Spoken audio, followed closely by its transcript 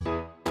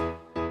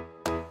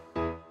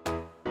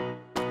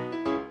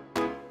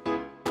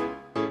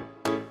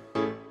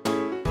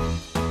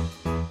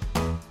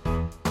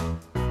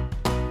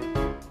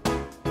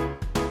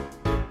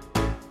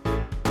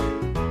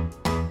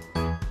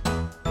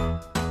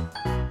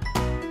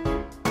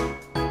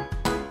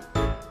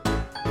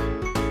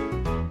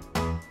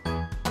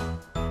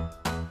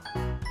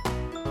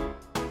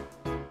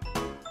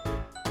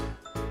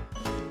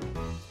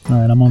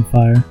Alright, I'm on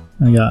fire.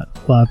 I got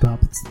a lot of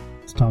topics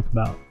to talk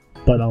about,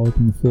 but I'll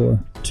open the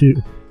floor to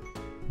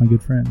my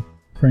good friend,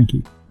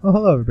 Frankie. Oh,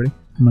 hello, everybody.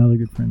 And my other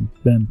good friend,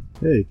 Ben.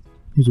 Hey.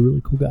 He's a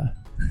really cool guy.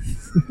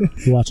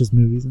 He watches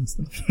movies and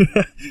stuff.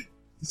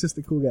 He's just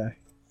a cool guy.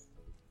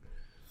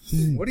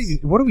 What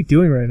are we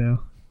doing right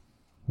now?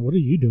 What are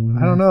you doing?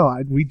 I don't know.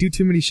 We do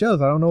too many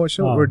shows. I don't know what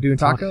show we're doing.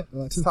 Taco?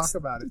 Let's talk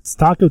about it. It's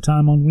taco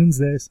time on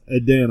Wednesdays. Hey,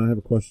 Dan, I have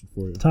a question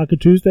for you. Taco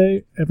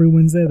Tuesday, every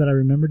Wednesday that I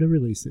remember to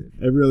release it.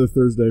 Every other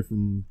Thursday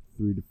from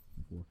 3 to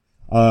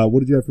 4. What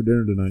did you have for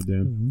dinner tonight, Every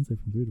Dan? Wednesday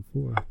from 3 to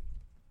 4.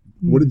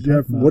 What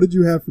did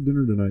you have for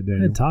dinner tonight, I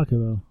Daniel? had Taco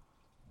Bell.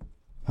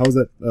 How was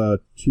that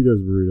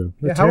Cheetos burrito?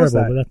 They're Yeah, how was terrible,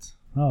 that? but that's...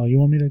 Oh, you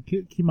want me to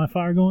keep my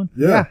fire going?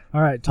 Yeah.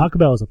 All right, Taco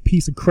Bell is a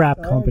piece of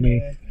crap company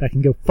man. that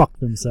can go fuck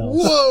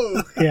themselves.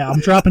 Whoa! Yeah, I'm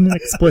dropping an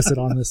explicit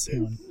on this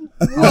one.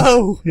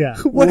 Whoa! Yeah.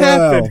 What Wow.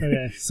 happened?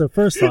 Okay, so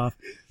first off,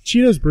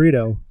 Cheetos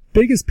burrito,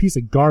 biggest piece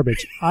of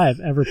garbage I have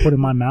ever put in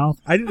my mouth,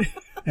 I didn't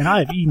and I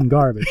have eaten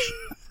garbage.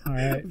 All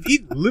right,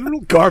 eat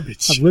literal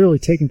garbage. I've literally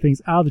taken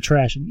things out of the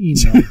trash and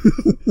eaten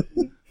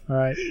them. All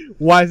right,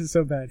 Why is it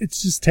so bad?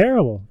 it's just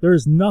terrible. There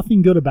is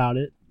nothing good about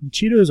it.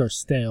 Cheetos are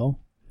stale.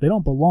 They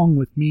don't belong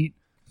with meat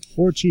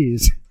or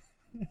cheese.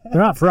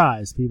 They're not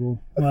fries,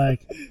 people.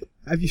 Like,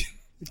 Have you?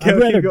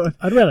 I'd Keep going.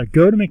 rather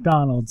go to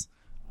McDonald's,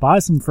 buy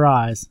some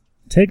fries,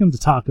 take them to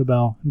Taco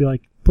Bell, and be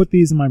like, put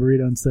these in my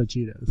burrito instead of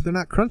Cheetos. They're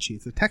not crunchy.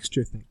 It's a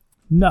texture thing.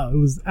 No, it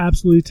was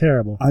absolutely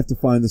terrible. I have to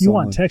find this You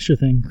online. want texture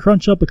thing,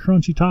 crunch up a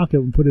crunchy taco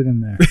and put it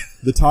in there.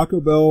 The Taco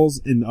Bells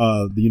in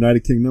the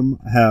United Kingdom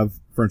have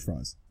French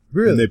fries.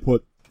 Really? And they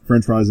put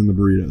French fries in the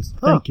burritos.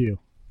 Thank you.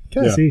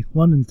 Okay. Yeah. See,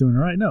 London's doing it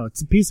right. No,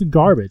 it's a piece of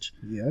garbage.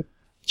 Yeah.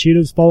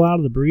 Cheetos fall out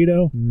of the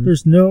burrito.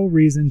 There's no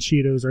reason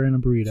Cheetos are in a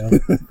burrito,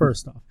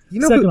 first off. You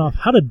know Second who- off,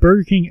 how did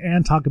Burger King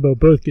and Taco Bell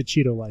both get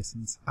Cheeto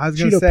license? I was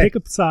gonna Cheeto say pick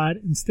up the side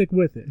and stick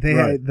with it. they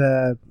Right. had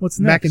the What's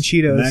mac next? and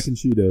Cheetos. Mac and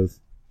Cheetos.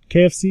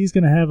 KFC's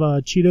going to have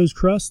a Cheetos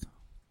crust.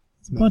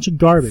 It's a bunch of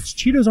garbage.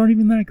 Cheetos aren't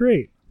even that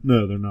great.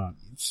 No, they're not.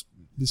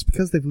 It's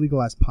because they've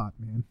legalized pot,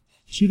 man.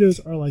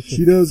 Cheetos are like the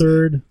Cheetos-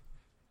 third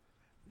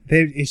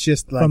It's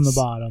just like from the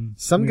bottom.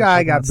 Some When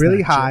guy you're talking got about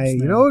really snack high. chips You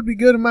now. know what would be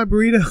good in my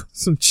burrito?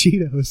 Some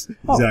Cheetos.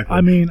 Oh, Exactly.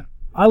 I mean,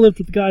 I lived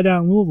with the guy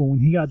down in Louisville. When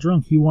he got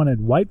drunk, he wanted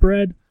white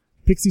bread,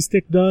 pixie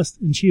stick dust,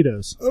 and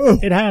Cheetos. Ugh.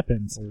 It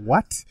happens,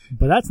 What?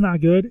 but that's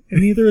not good,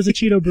 and neither is a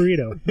Cheeto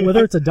burrito.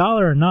 Whether it's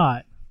 $1 or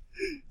not,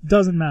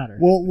 doesn't matter.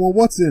 Well,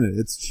 what's in it?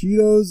 It's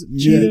Cheetos,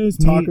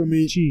 Cheetos, taco meat,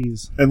 meat,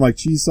 cheese. and like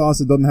cheese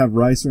sauce. It doesn't have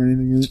rice or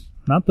anything in it.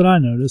 Not that I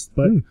noticed,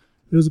 but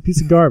it was a piece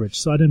of garbage,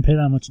 so I didn't pay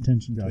that much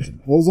attention to it.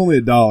 Well, it was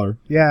only $1.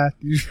 Yeah,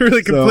 you're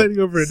really So, complaining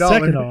over $1.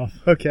 Second off,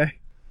 Okay.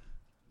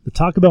 the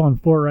Taco Bell in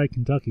Fort Wright,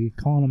 Kentucky,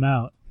 calling them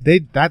out. They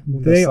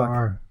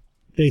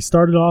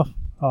started off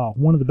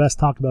one of the best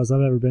Taco Bells I've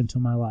ever been to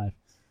in my life.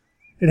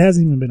 It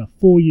hasn't even been a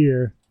full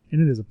year,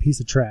 and it is a piece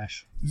of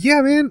trash.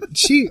 Yeah, man.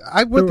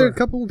 I went there a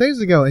couple of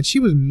days ago, and she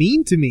was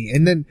mean to me.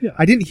 And then Yeah.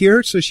 I didn't hear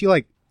her, so she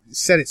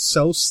said it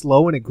so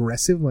slow and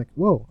aggressive. I'm like,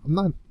 whoa, I'm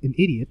not an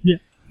idiot.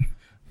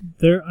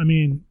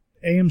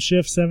 AM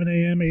shift, 7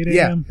 a.m., 8 a.m.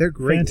 Yeah, they're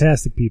great.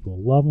 Fantastic people.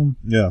 Love them.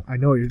 Yeah. I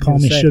know what you're Call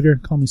gonna me say. sugar,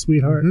 call me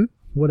sweetheart, Mhm.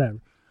 whatever.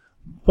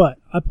 But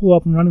I pull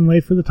up and running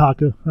late for the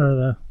taco, or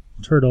the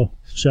turtle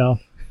shell.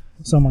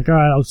 So I'm like, all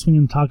right, I'll swing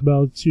in Taco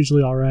Bell. It's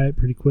usually all right,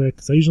 pretty quick,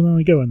 because I usually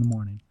only go in the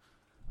morning.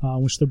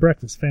 Which their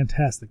breakfast,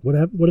 fantastic. What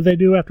do they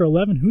do after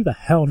 11? Who the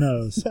hell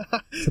knows?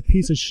 It's a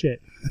piece of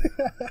shit.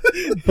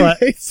 But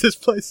He hates this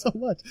place so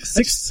much.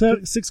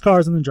 six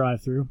cars in the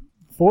drive-thru.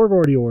 4 have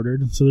already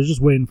ordered, so they're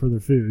just waiting for their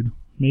food.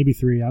 Maybe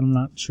 3, I'm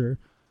not sure.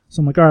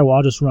 So I'm like, all right, well,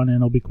 I'll just run in.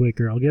 It'll be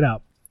quicker. I'll get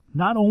out.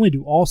 Not only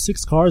do all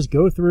 6 cars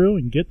go through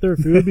and get their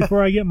food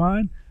before I get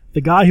mine,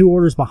 the guy who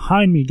orders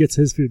behind me gets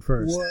his food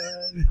first. What?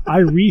 I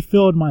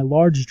refilled my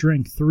large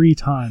drink 3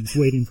 times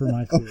waiting for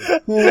my food.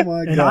 Oh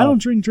my And god. I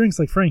don't drink drinks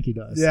like Frankie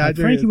does. Yeah, I Like,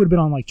 drink Frankie it. would have been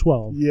on like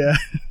 12. Yeah.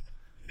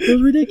 It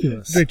was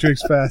ridiculous. Drink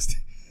drinks fast.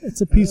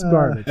 It's a piece of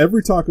garbage.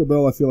 Every Taco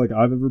Bell I feel like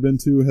I've ever been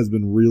to has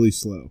been really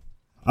slow.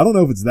 I don't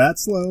know if it's that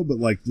slow, but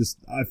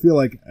I feel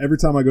like every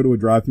time I go to a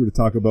drive-through to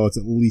Taco Bell, it's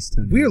at least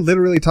 10 minutes. We are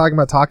literally talking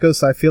about tacos,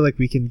 so I feel like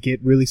we can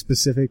get really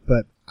specific,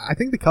 but I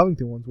think the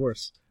Covington one's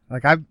worse.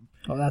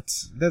 Oh,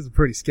 that's That's a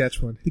pretty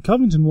sketch one. the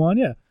Covington one.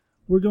 Yeah,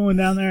 we're going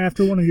down there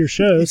after one of your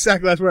shows.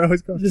 Exactly, that's where I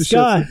always go. This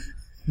guy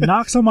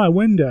knocks on my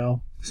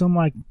window, so I'm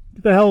like,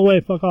 get the hell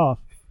away, fuck off.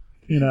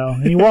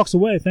 And he walks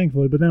away,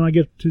 thankfully, but then I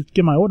get to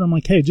get my order. I'm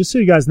like, hey, just so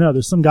you guys know,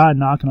 there's some guy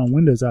knocking on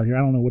windows out here. I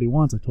don't know what he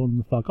wants. I told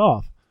him to fuck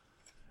off.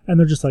 And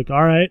they're just like,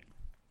 all right.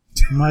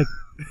 I'm like,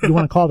 you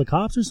want to call the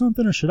cops or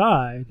something, or should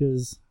I?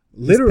 Because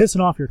it's Literally,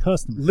 pissing off your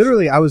customers.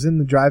 Literally, I was in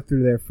the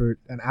drive-thru there for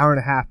an hour and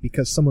a half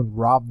because someone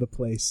robbed the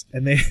place,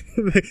 and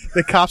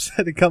the cops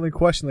had to come and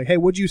question, like, "Hey,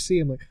 what'd you see?"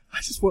 I'm like,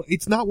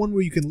 it's not one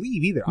where you can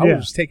leave either. I Yeah.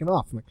 was just taken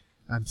off. I'm like,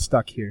 I'm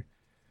stuck here.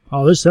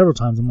 Oh, there's several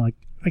times I'm like,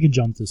 I could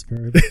jump this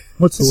curb.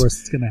 What's the worst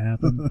that's going to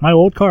happen? My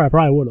old car, I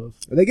probably would have.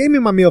 They gave me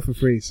my meal for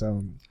free,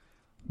 so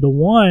The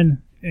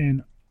one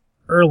in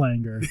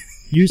Erlanger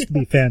used to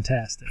be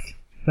fantastic.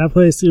 That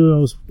place, it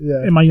was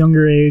yeah. in my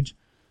younger age.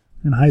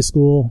 in high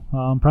school,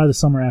 probably the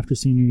summer after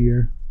senior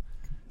year.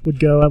 Would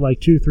go at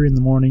like 2, 3 in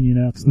the morning,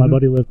 because my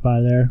buddy lived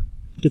by there.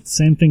 Get the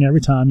same thing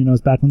every time.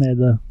 It's back when they had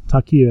the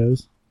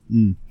taquitos.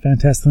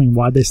 Fantastic thing.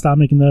 Why'd they stop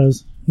making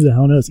those? Who the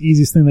hell knows?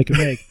 Easiest thing they could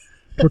make.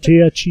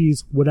 Tortilla,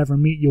 cheese, whatever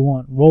meat you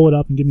want. Roll it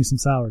up and give me some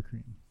sour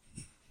cream.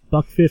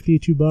 $1.50,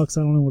 $2,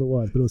 I don't know what it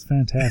was, but it was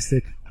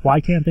fantastic.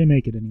 Why can't they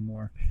make it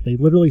anymore? They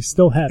literally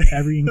still have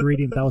every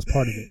ingredient that was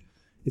part of it.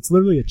 It's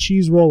literally a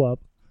cheese roll-up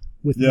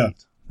with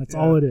meat. That's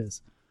all it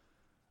is.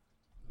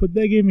 But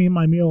they gave me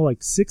my meal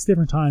like 6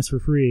 different times for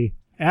free,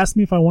 asked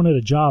me if I wanted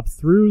a job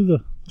through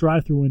the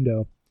drive-through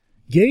window,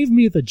 gave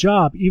me the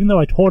job even though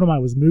I told them I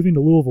was moving to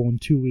Louisville in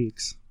 2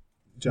 weeks.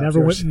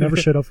 Never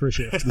showed up for a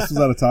shift. This was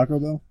at a Taco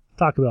Bell?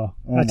 Taco Bell.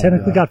 Oh I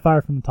technically got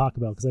fired from the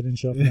Taco Bell because I didn't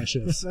show up for my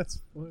shifts. That's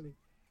funny.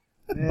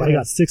 But I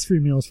got 6 free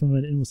meals from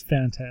it, and it was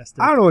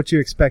fantastic. I don't know what you're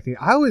expecting.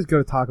 I always go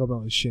to Taco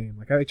Bell in shame.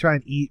 Like, I try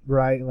and eat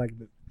right. And like,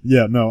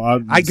 Yeah, no.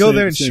 I go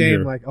there in same shame.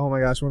 here. Like, oh my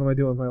gosh, what am I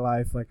doing with my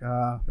life? Like,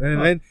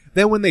 and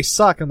then when they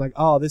suck, I'm like,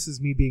 oh, this is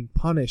me being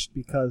punished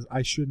because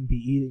I shouldn't be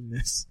eating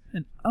this.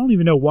 And I don't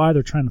even know why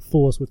they're trying to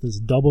fool us with this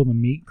double the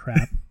meat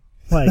crap.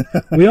 Like,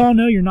 we all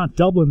know you're not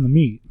doubling the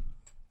meat.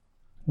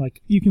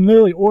 Like, you can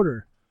literally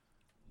order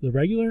the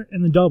regular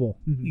and the double.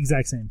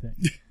 Exact same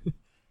thing.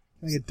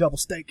 I get double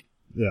steak.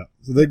 Yeah.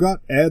 So they got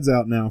ads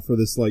out now for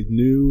this like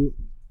new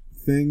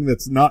thing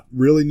that's not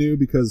really new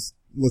because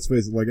let's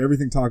face it, like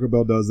everything Taco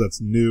Bell does that's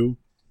new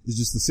is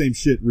just the same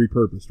shit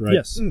repurposed, right?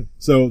 Yes.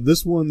 So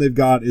this one they've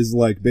got is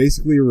like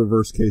basically a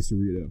reverse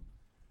quesarito.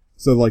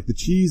 So like the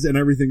cheese and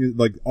everything is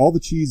like all the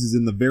cheese is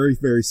in the very,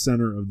 very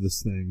center of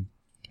this thing.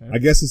 Okay. I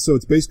guess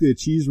it's basically a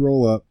cheese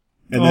roll up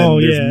and then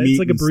there's meat it's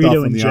like a and stuff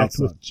burrito on the injected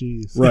outside. with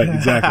cheese. Right,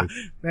 exactly.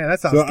 Man, that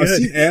sounds So good. I've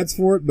seen ads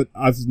for it, but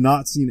I've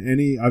not seen it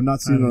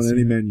on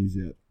any menus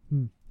yet.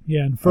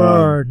 Yeah, and for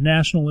our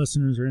national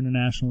listeners or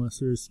international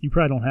listeners, you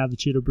probably don't have the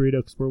Cheeto burrito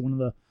because we're one of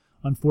the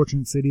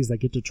unfortunate cities that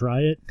get to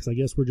try it because I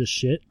guess we're just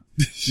shit.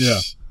 Yeah.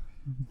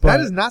 But that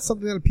is not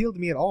something that appealed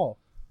to me at all.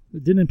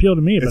 it didn't appeal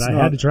to me, but I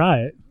had to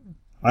try it.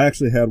 I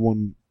actually had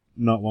one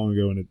not long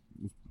ago, and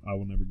I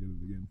will never get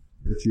it again.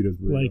 The Cheetos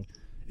burrito. Like,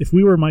 if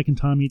we were Mike and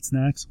Tom Eat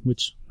Snacks,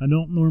 which I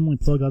don't normally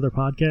plug other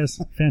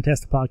podcasts,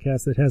 fantastic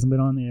podcast that hasn't been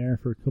on the air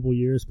for a couple of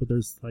years, but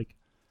there's like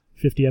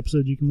 50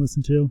 episodes you can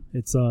listen to.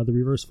 It's The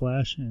Reverse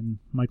Flash and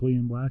Michael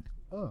Ian Black.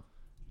 Oh.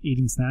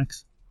 Eating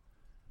snacks.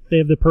 They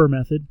have the PER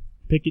method.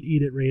 Pick it,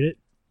 eat it, rate it.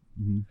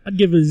 I'd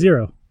give it a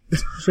 0.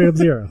 Straight up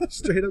 0.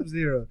 Straight up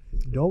 0.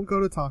 Don't go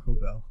to Taco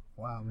Bell.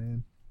 Wow,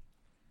 man.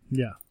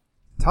 Yeah.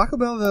 Taco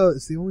Bell, though,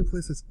 is the only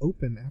place that's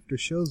open after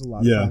shows a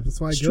lot of times.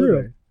 That's why I go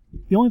there.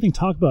 The only thing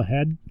Taco Bell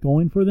had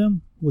going for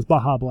them was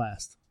Baja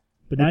Blast.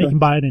 But now you can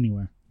buy it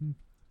anywhere.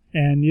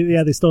 And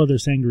yeah, they still have their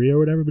sangria or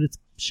whatever, but it's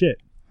shit.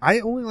 I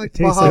only like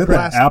tastes Baja They have that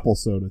Blast. apple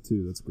soda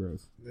too. That's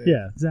gross.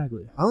 Yeah,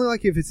 exactly. I only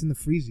like it if it's in the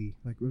freezy.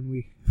 Like when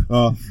we...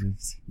 Oh,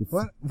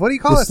 What do you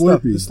call that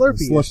stuff? The Slurpee.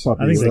 The slush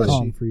puppy. I think they Slushy. call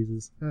them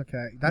freezes.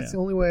 Okay. That's the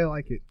only way I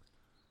like it.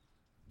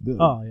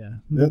 Oh,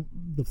 yeah.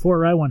 The Fort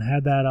Wright one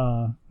had that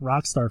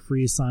Rockstar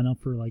Freeze sign up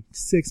for like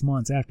 6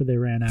 months after they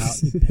ran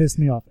out. It pissed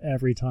me off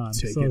every time.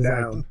 Take so it I was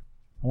down. like,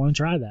 I want to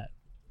try that.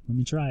 Let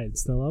me try it.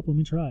 It's still up. Let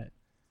me try it.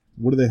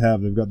 What do they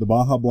have? They've got the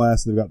Baja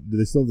Blast. Do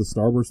they still have the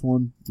Starburst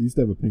one? They used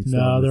to have a pink Starburst.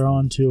 No, they're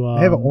on to...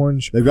 They have an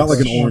orange. They've got like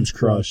an Crush. orange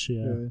crush.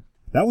 Yeah.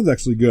 That one's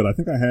actually good. I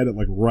think I had it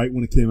like right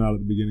when it came out at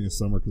the beginning of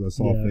summer because I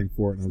saw a Yeah. thing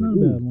for it and I It's was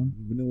not like, a bad ooh, one.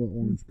 vanilla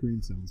orange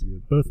cream sounds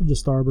good. Both of the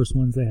Starburst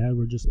ones they had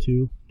were just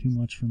too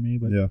much for me,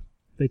 but Yeah.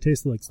 they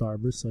tasted like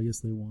Starburst, so I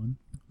guess they won.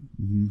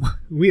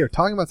 We are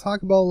talking about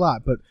Taco Bell a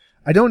lot, but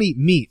I don't eat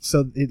meat,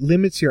 so it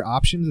limits your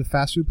options of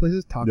fast food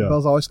places. Taco Yeah.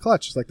 Bell's always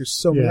clutch. It's like there's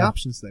so many Yeah.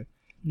 options there.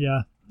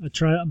 Yeah, I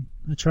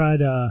tried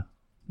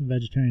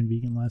vegetarian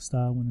vegan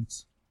lifestyle when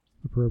it's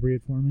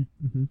appropriate for me.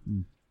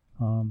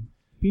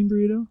 Bean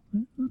burrito,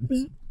 not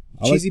bad.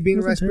 Cheesy bean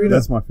and rice Wasn't burrito.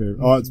 That's my favorite.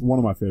 Oh, it's one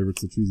of my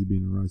favorites, the cheesy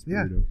bean and rice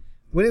Yeah. burrito.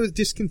 When it was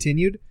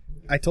discontinued,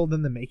 I told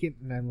them to make it,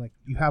 and I'm like,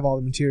 you have all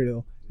the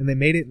material. And they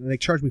made it, and they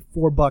charged me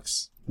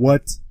 $4.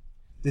 What?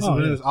 This is Oh,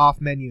 when yeah. it was off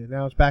menu.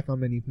 Now it's back on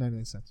menu,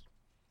 99 cents.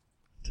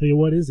 Tell you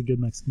what is a good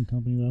Mexican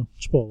company though,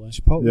 Chipotle.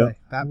 Chipotle.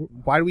 Yeah.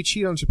 Why do we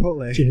cheat on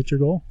Chipotle? Did you hit your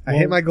goal? I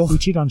hit my goal. We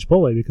cheat on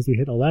Chipotle because we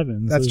hit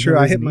 11. That's so true.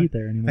 I I hit my eat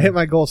there anymore. I hit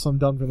my goal, so I'm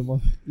done for the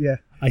month. Yeah.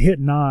 I hit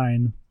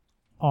 9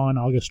 on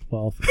August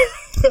 12th.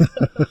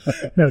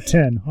 No,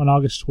 10 on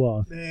August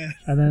 12th. Man.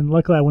 And then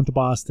luckily I went to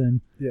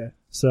Boston, Yeah.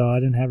 so I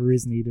didn't have a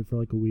reason to eat it for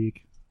like a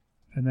week.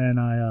 And then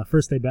I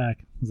first day back,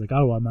 I was like,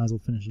 oh, I might as well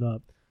finish it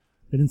up.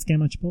 They didn't scan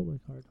my Chipotle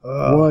card,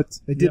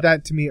 What? They did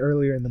that to me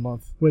earlier in the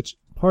month. which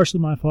partially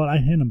my fault. I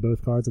hand them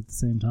both cards at the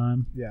same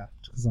time Yeah.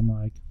 because I'm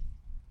like,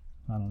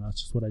 I don't know,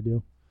 it's just what I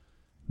do,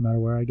 no matter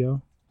where I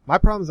go. My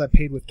problem is I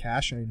paid with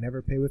cash, and I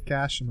never pay with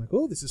cash. I'm like,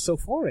 oh, this is so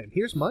foreign.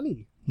 Here's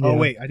money. Yeah. Oh,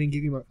 wait, I didn't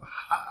give you my...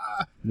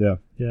 Yeah.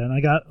 Yeah, and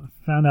I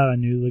found out I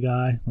knew the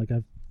guy. Like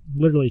I've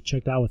literally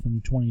checked out with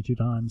him 22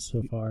 times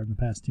so far in the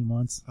past 2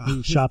 months.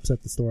 He shops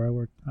at the store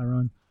I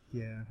run.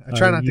 Yeah. I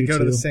try not to you go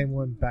to the too. same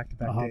one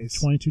back-to-back days.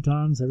 22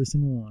 times, every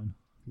single one.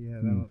 Yeah,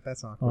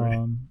 that's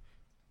awkward.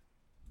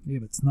 Yeah,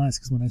 but it's nice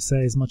because when I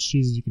say as much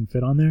cheese as you can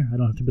fit on there, I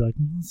don't have to be like,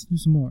 let's do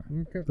some more.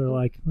 Okay. They're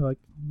like,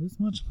 this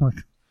much? I'm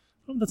like,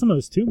 oh, that's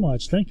almost too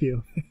much. Thank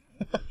you.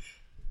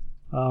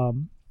 But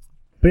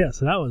yeah,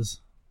 so I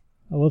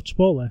love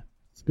Chipotle.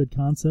 It's a good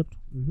concept.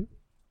 Mm-hmm.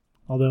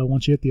 Although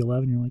once you hit the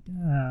 11, you're like,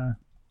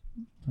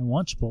 I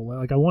want Chipotle.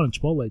 Like I wanted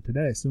Chipotle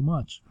today so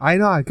much. I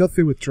know. I go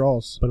through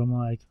withdrawals. But I'm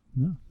like,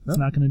 no, it's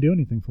not going to do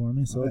anything for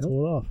me, so I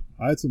hold off.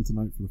 I had some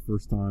tonight for the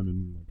first time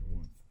in like a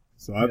month.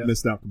 So I've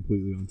missed out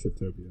completely on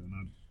Chiptopia. And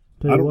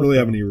I don't really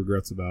have any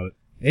regrets about it.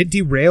 It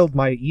derailed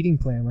my eating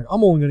plan. Like,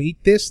 I'm only going to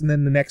eat this, and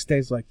then the next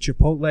day's like,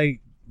 Chipotle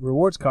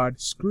rewards card.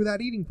 Screw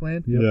that eating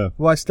plan. Yep. Yeah.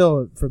 Well, I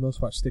still, for the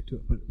most part, stick to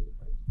it, but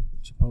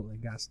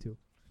Chipotle got to.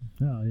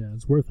 Oh, yeah,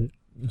 it's worth it.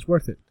 It's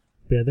worth it.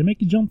 But yeah, they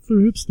make you jump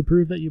through hoops to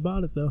prove that you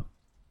bought it, though.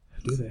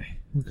 Do they?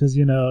 Because,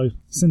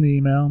 send the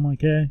email. I'm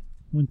like, hey,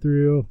 went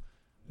through,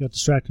 got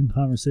distracted in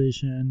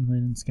conversation. They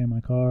didn't scan my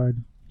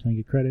card. Can I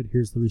get credit?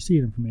 Here's the receipt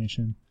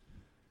information.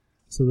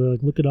 So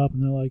they look it up,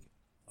 and they're like,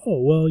 oh,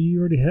 well, you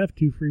already have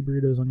 2 free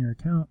burritos on your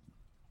account.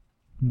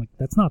 I'm like,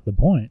 that's not the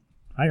point.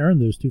 I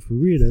earned those 2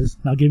 free burritos.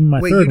 Now give me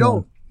my third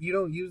one. You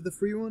don't use the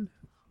free one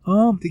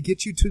To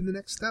get you to the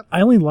next step?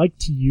 I only like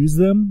to use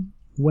them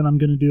when I'm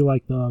going to do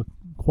like the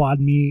quad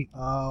meat,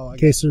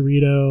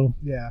 quesarito,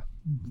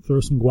 throw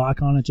some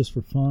guac on it just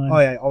for fun. Oh,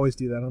 yeah, I always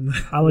do that. On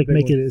the, I like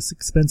make it as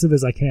expensive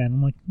as I can.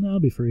 I'm like, no, it'll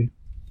be free.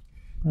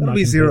 That'll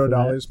be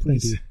 $0,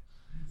 please. Thank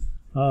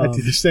you. I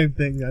do the same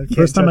thing.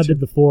 First time I did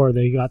the 4,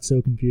 they got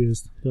so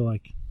confused. They're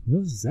like,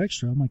 this is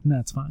extra. I'm like, nah,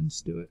 it's fine.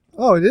 Just do it.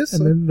 Oh, it is?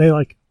 And then they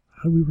like,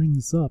 how do we ring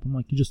this up? I'm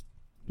like, you just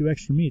do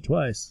extra meat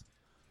twice.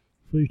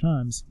 3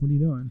 times. What are you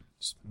doing?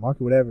 Just mark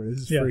it whatever. This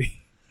is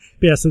free.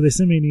 But yeah, so they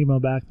send me an email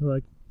back. They're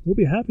like, we'll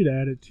be happy to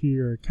add it to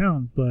your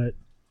account, but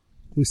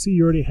we see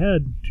you already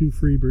had 2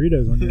 free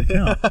burritos on your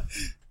account.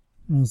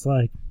 And I was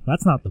like,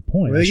 that's not the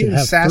point. I should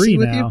have 3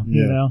 now,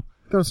 you know?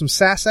 Throwing some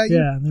sass at you?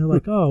 Yeah, and they're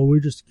like, oh,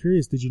 we're just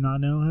curious. Did you not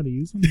know how to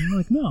use them? I'm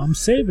like, no, I'm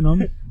saving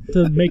them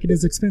to make it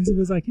as expensive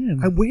as I can.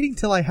 I'm waiting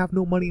till I have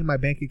no money in my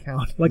bank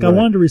account. Like, I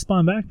wanted to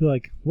respond back, be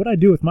like, what I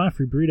do with my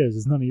free burritos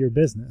is none of your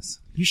business.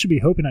 You should be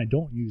hoping I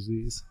don't use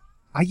these.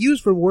 I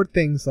use reward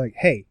things like,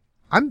 hey,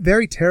 I'm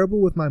very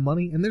terrible with my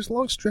money, and there's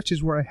long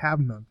stretches where I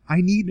have none.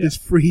 I need this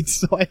free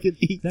so I can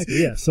eat.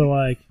 Exactly, yeah. So,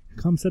 like,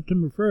 come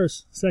September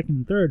 1st, 2nd,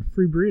 and 3rd,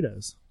 free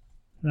burritos.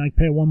 And I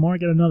pay one more,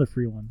 get another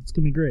free one. It's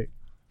going to be great.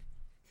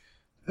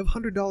 I have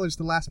 $100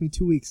 to last me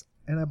 2 weeks,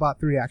 and I bought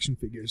 3 action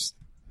figures.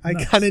 I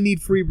kind of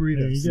need free burritos.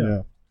 There you go.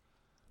 Yeah.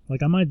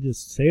 Like, I might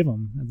just save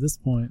them at this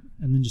point,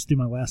 and then just do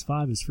my last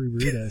 5 as free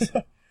burritos.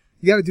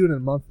 You got to do it in a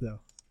month, though.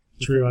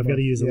 True, I've got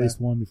to use at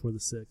least one before the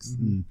 6th.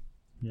 Mm-hmm.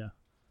 Yeah.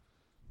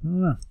 I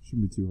don't know.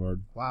 Shouldn't be too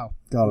hard. Wow.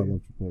 God, I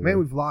love Chipotle. Man,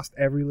 we've lost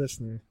every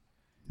listener.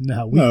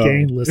 No, we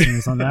gained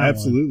listeners on that one.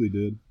 Absolutely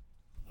did.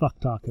 Fuck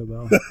Taco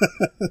Bell.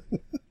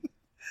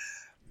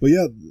 But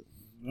yeah,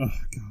 oh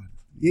God.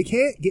 You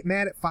can't get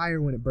mad at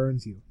fire when it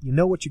burns you. You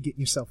know what you're getting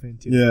yourself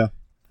into. Yeah.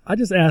 I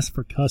just asked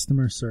for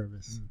customer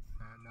service.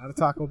 Not a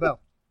Taco Bell.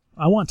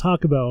 I want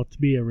Taco Bell to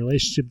be a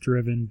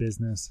relationship-driven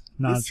business,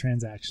 not a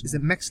transaction. It's a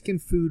Mexican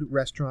food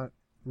restaurant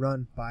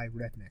run by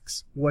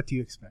rednecks. What do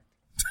you expect?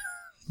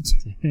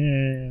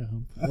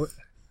 Damn.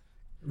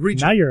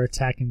 Now you're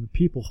attacking the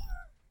people.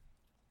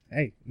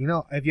 Hey,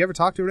 have you ever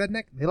talked to a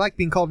redneck? They like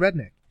being called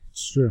redneck.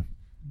 It's true.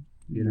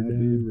 Get her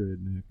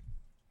down.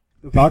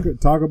 Redneck.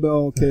 Taco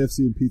Bell, KFC,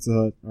 and Pizza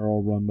Hut are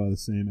all run by the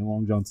same, and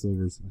Long John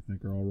Silver's, I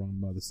think, are all run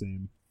by the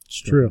same.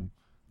 It's true.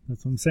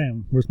 That's what I'm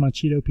saying. Where's my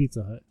Cheeto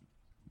Pizza Hut?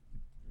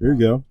 There you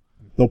go.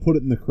 They'll put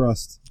it in the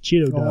crust.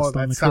 Cheeto dust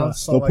on the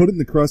crust. They'll put it in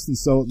the crust and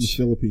sell it in the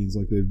Philippines,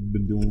 like they've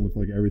been doing with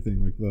like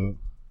everything. Like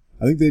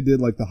I think they did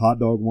like the hot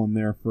dog one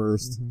there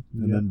first,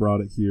 and then brought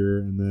it here,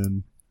 and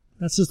then.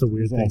 That's just a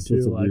weird thing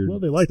too. Like, well,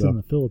 they liked it in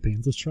the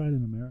Philippines. Let's try it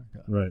in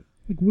America. Right.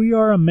 Like, we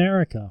are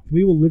America.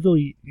 We will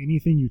literally eat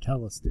anything you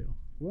tell us to.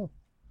 Well,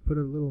 put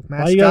a little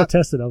mascot. Why you gotta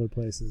test it other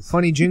places?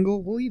 Funny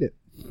jingle, we'll eat it.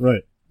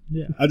 Right.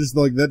 Yeah. I just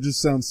like that.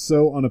 Just sounds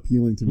so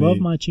unappealing to me. Love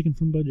my chicken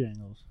from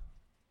Bojangles.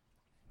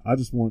 I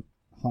just want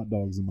hot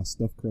dogs and my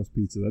stuffed crust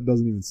pizza. That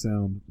doesn't even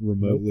sound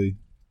remotely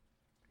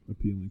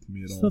appealing to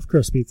me at all. Stuffed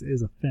crust pizza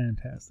is a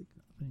fantastic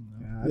thing,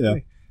 though. Yeah.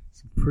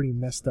 Some pretty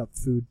messed up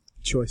food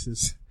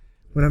choices.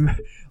 When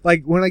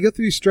I go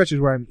through these stretches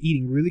where I'm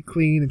eating really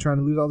clean and trying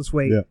to lose all this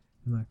weight,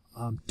 I'm like,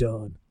 I'm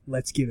done.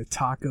 Let's get a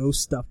taco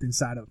stuffed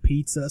inside a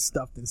pizza,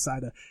 stuffed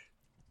inside a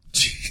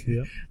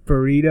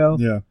burrito.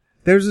 Yeah.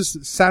 There's this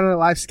Saturday Night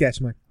Live sketch.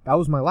 I'm like, that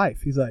was my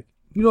life. He's like,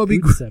 it'd be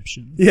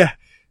Foodception. Yeah.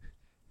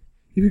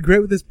 You'd be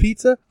great with this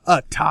pizza?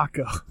 A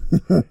taco.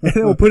 And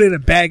then we'll put it in a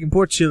bag and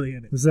pour chili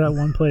in it. There's that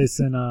one place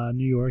in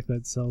New York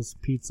that sells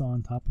pizza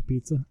on top of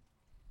pizza.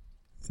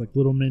 It's like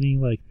little mini,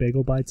 like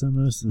bagel bites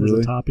almost as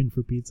a topping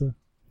for pizza.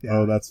 Yeah.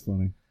 Oh, that's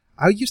funny.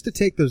 I used to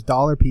take those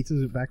dollar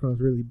pizzas back when I was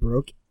really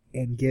broke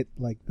and get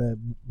like the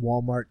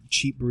Walmart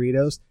cheap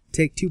burritos.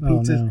 Take 2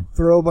 pizzas,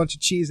 throw a bunch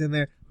of cheese in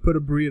there, put a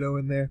burrito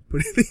in there,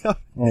 put it in the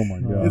oven. Oh my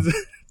God.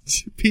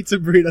 It's a pizza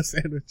burrito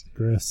sandwich.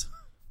 Gross.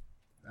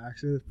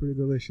 Actually, it's pretty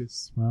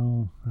delicious.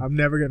 Well, I'm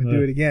never going to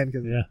do it again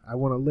because I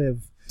want to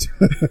live.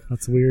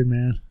 That's weird,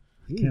 man.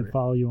 Can't Weird.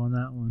 follow you on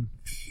that one.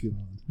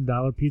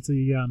 Dollar Pizza,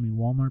 you got me.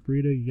 Walmart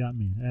Burrito, you got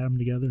me. Add them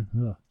together.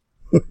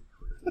 Ugh.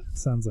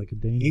 Sounds like a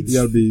danger. It's- You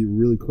got to be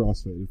really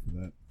cross-faded for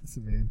that.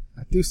 Listen, man,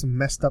 I do some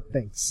messed up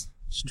things.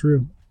 It's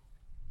true.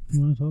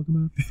 You want to talk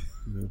about it?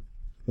 Yeah.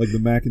 Like the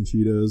mac and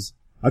Cheetos.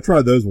 I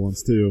tried those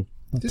once too.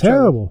 Just try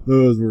Terrible.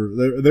 Those were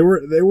they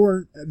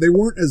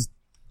weren't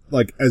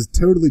as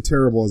totally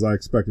terrible as I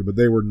expected, but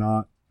they were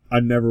not. I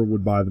never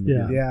would buy them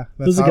Yeah. again. Yeah,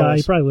 There's a how it guy, he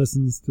was. probably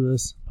listens to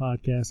this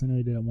podcast. I know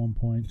he did at one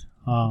point.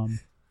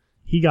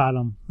 He got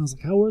them. I was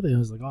like, how were they? I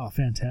was like, oh,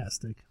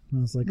 fantastic. And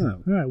I was like,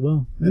 No. all right,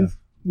 well, Yeah.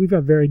 we've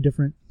got very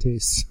different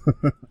tastes.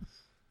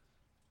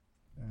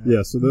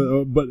 Yeah. So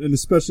and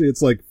especially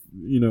it's like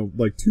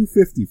like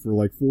 $2.50 for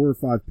like 4 or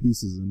 5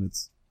 pieces, and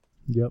it's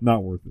Yep.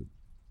 not worth it.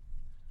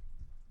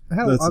 I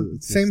had That's I'm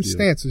a same steal.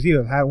 stance as you.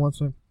 I've had it once.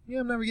 I'm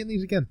never getting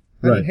these again.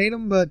 I Right. didn't hate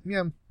them, but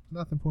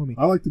nothing for me.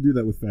 I like to do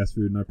that with fast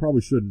food, and I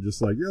probably shouldn't.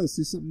 Just like, let's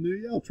see something new.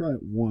 Yeah, I'll try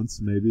it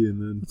once maybe,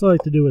 and then That's what I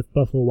like to do with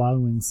Buffalo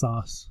Wild Wings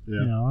sauce.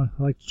 Yeah. You know,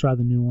 I like to try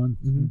the new one.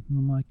 Mhm. And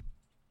I'm like,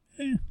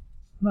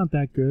 not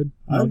that good.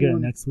 I I'll get it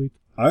want- next week.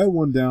 I had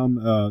one down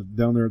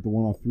there at the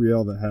one off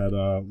 3L that had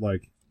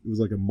it was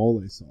like a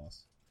mole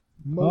sauce.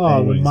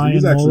 Oh, the Wings. It Mayan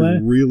was actually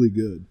mole? really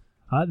good.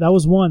 That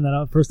was one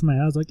that first time I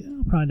had, I was like,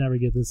 I'll probably never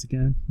get this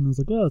again. And I was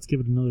like, well, let's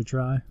give it another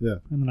try. Yeah,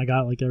 And then I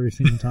got it like every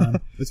single time.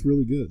 it's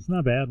really good. It's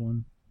not a bad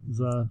one.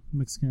 It's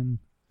Mexican.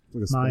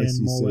 It's like a Mayan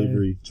spicy, mole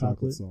savory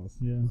chocolate. chocolate sauce.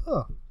 Yeah.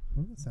 Oh,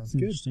 well, that sounds It's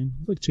good. interesting.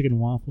 It's like chicken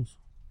and waffles.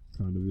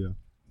 Kind of, yeah.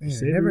 Man,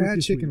 Savory never with had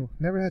your chicken.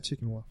 Never had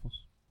chicken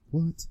waffles.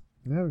 What?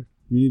 Never.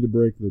 You need to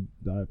break the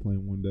diet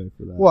plan one day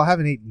for that. Well, I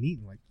haven't eaten meat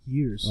in like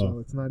years, so Oh.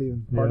 it's not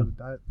even part Yeah. of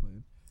the diet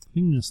plan.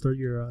 You can just start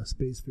your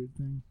space food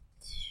thing.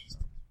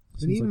 Been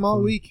Seems eating like them all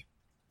fun. week.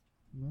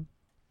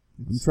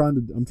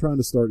 I'm trying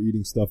to start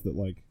eating stuff that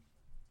like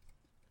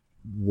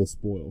will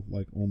spoil,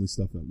 like only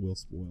stuff that will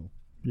spoil,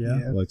 Yeah.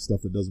 Yeah. like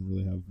stuff that doesn't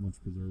really have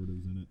much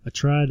preservatives in it. I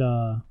tried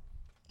kombucha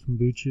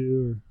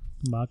or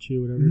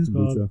kombucha, whatever it's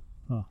called.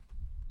 Kombucha.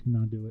 Could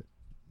not do it.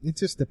 It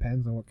just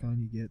depends on what kind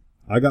you get.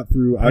 I got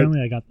through. Apparently,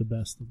 I got the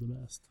best of the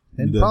best.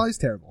 And You did. probably is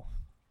terrible.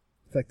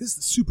 It's like, this is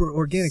the super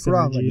organic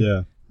raw. I'm like, Synergy.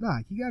 Yeah, nah,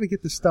 you got to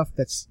get the stuff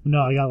that's.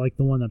 No, I got like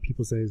the one that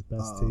people say is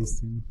best Oh.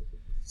 tasting.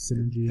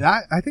 Synergy.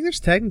 I think there's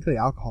technically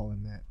alcohol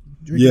in that.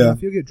 Drink Yeah.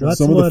 enough, you'll get drunk. That's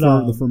some of what,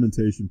 the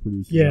fermentation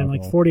produces. Yeah, in like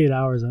alcohol. 48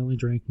 hours, I only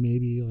drank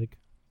maybe like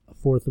a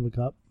fourth of a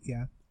cup.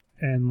 Yeah.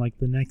 And like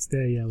the next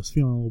day, I was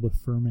feeling a little bit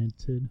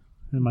fermented.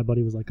 And my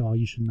buddy was like, oh,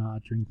 you should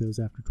not drink those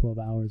after 12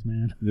 hours,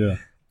 man. Yeah.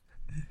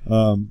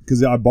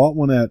 Because I bought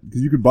one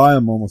because you could buy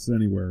them almost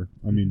anywhere.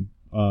 I mean,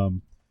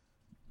 and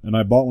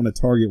I bought one at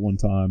Target one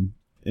time,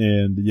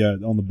 and yeah,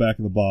 on the back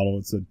of the bottle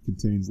it said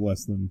contains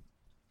less than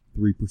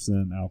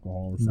 3%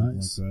 alcohol or something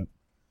Nice. like that.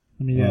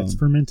 I mean, yeah, it's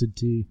fermented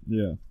tea.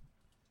 Yeah.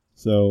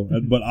 So,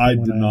 but I From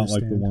what did I not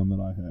like the understand. one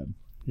that I had.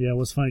 Yeah, it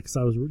was funny because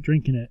I was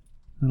drinking it,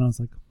 and I was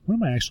like, what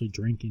am I actually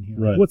drinking here?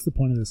 Like, Right. what's the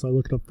point of this? So I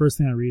looked up, first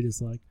thing I read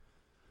is like,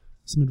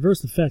 some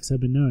adverse effects have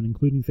been known,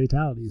 including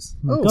fatalities.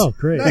 I'm like, oh,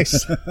 great.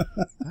 Nice.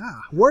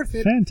 Worth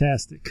it.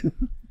 Fantastic.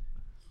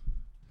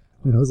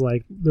 And I was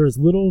like, there's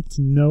little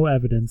to no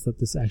evidence that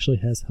this actually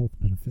has health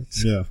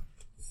benefits. Yeah.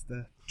 It's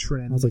the I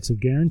trend. was like, so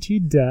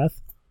guaranteed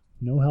death,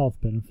 no health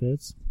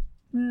benefits.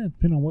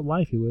 Depending on what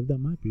life you live, that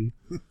might be.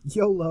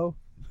 YOLO.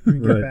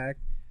 Drink Right. it back.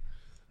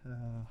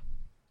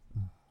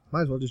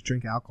 Might as well just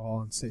drink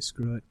alcohol and say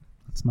screw it.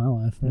 That's my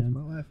life, That's man.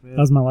 my life, man. That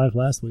was my life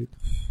last week.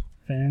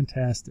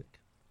 Fantastic.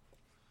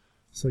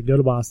 So I go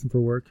to Boston for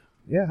work.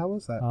 Yeah, how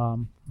was that?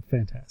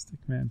 Fantastic,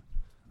 man.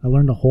 I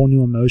learned a whole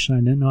new emotion I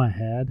didn't know I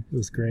had. It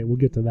was great. We'll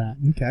get to that.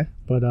 Okay.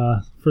 But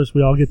first,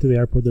 we all get to the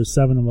airport. There's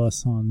 7 of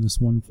us on this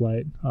one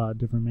flight,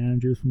 different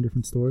managers from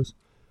different stores.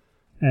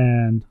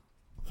 And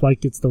flight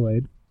gets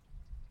delayed.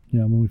 You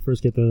know, when we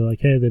first get there, they're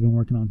like, hey, they've been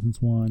working on it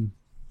since 1.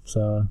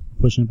 So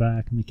pushing it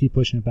back, and they keep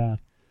pushing it back.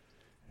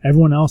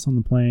 Everyone else on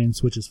the plane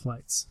switches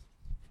flights.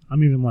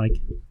 I'm even like,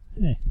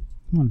 hey,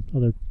 come on,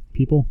 other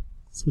people,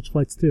 switch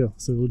flights too.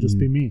 So it'll just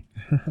be me.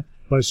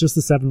 But it's just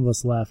the 7 of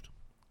us left.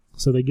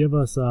 So they give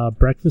us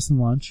breakfast and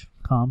lunch,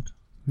 comped.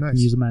 You can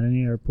use Nice. them at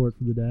any airport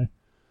for the day.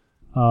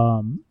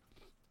 And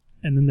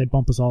then they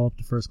bump us all up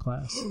to first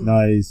class.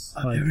 Nice.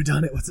 I've never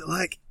done it. What's it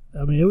like?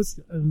 I mean,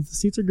 the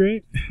seats are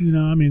great. You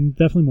know, I mean,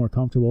 definitely more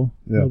comfortable.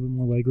 Yeah. A little bit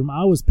more legroom.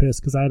 I was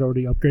pissed because I had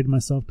already upgraded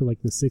myself to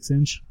like the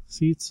 6-inch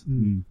seats.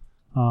 Mm.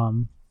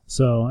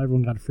 So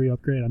everyone got a free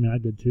upgrade. I mean, I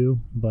did too,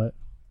 but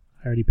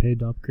I already paid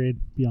to upgrade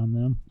beyond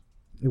them.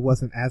 It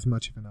wasn't as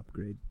much of an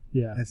upgrade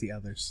Yeah. as the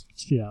others.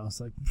 Yeah, I was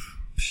like,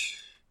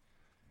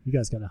 you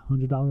guys got a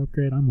 $100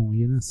 upgrade. I'm only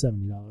getting a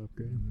 $70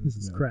 upgrade. This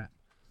is Yeah. crap.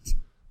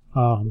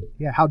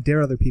 Yeah, how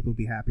dare other people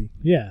be happy?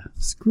 Yeah,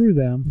 screw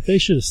them. They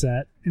should have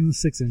sat in the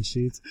 6-inch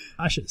seats.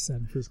 I should have sat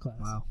in first class.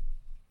 Wow.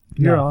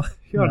 No. You're on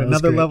No, it was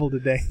another great. level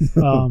today.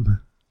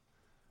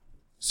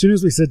 As soon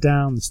as we sit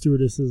down, the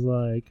stewardess is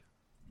like,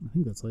 I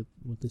think that's like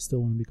what they still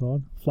want to be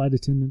called, flight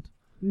attendant.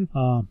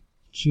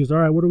 She goes, all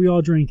right, what are we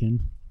all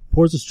drinking?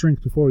 Pours us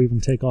drinks before we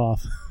even take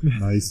off.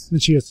 Nice.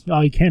 And she goes,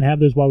 oh, you can't have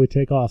those while we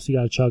take off, so you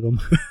got to chug them.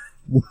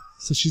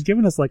 So she's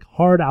giving us like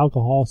hard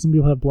alcohol. Some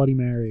people have Bloody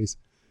Marys.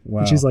 Wow.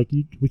 And she's like,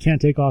 we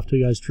can't take off till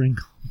you guys drink.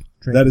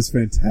 That is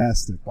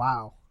fantastic.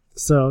 Wow.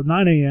 So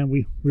 9 a.m.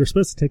 We were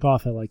supposed to take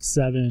off at like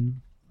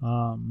 7.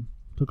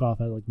 Took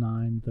off at like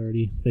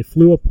 9:30. They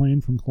flew a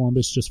plane from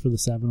Columbus just for the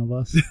 7 of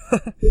us.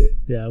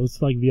 Yeah, it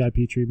was like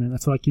VIP treatment.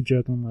 That's why I keep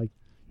joking. I'm like,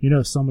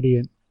 somebody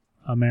at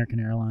American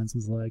Airlines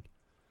was like,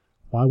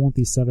 why won't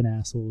these 7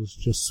 assholes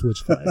just switch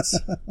flights?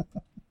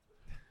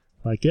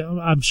 Like, yeah,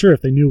 I'm sure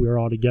if they knew we were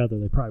all together,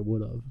 they probably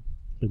would have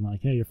been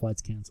like, hey, your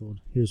flight's canceled.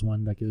 Here's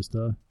one that goes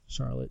to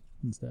Charlotte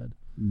instead.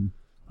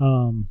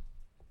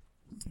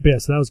 But yeah,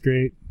 so that was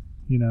great.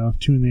 2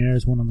 in the air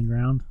is 1 on the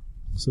ground.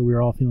 So we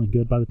were all feeling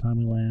good by the time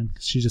we land.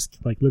 Cause she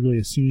just, like, literally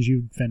as soon as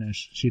you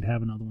finish, she'd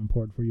have another one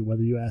poured for you,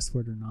 whether you asked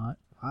for it or not.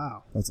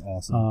 Wow. That's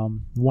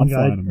awesome. One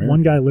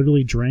guy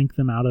literally drank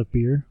them out of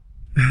beer.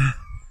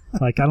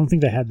 Like, I don't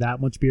think they had that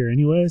much beer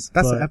anyways.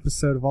 That's an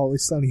episode of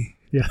Always Sunny.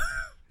 Yeah.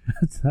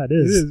 That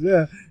is. It is,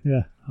 yeah.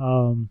 Yeah.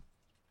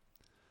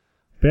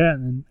 But yeah,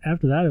 and then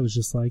after that, it was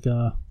just like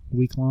a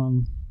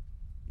week-long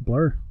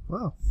blur.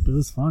 Wow. But it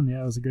was fun.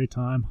 Yeah, it was a great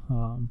time.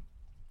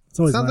 It's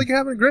always Sounds like you're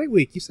having a great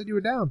week. You said you were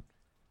down.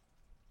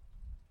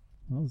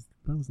 That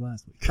was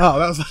last week. Oh,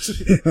 that was last week.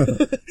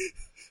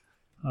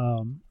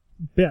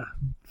 Yeah,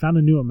 found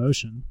a new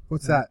emotion.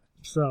 What's that?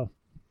 So,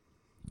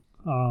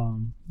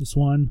 this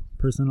one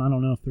person, I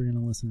don't know if they're going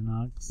to listen or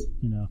not, 'cause,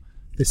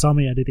 they saw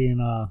me editing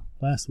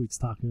last week's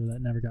taco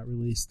that never got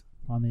released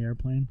on the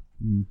airplane.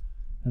 And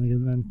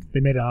then they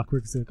made it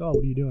awkward because they're like, oh,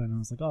 what are you doing? And I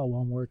was like, oh,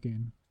 well, I'm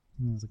working.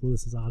 And I was like, well,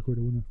 this is awkward.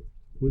 It would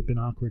have been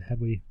awkward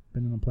had we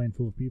been in a plane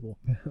full of people.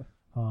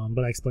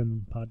 But I explained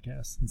in the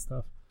podcast and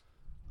stuff.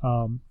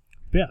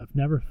 But yeah, I've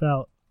never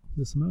felt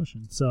this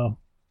emotion. So,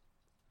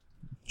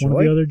 one of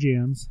the other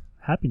GMs,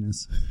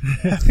 happiness.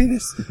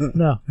 Happiness?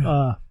 No,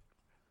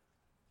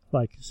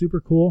 like super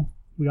cool.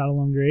 We got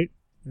along great.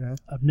 Yeah.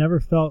 I've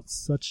never felt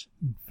such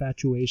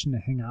infatuation to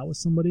hang out with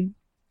somebody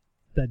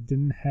that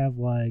didn't have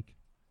like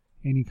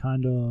any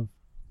kind of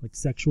like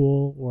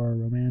sexual or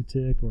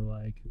romantic or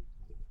like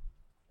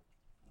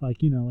I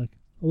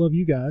love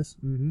you guys.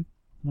 Mm-hmm.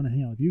 I want to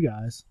hang out with you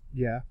guys.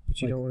 Yeah,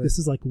 but you don't want to. This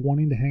is like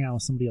wanting to hang out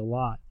with somebody a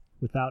lot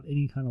without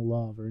any kind of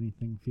love or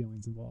anything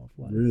feelings involved.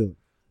 Like, really?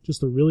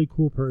 Just a really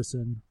cool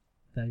person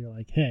that you're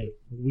like, hey,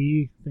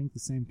 we think the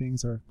same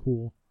things are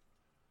cool.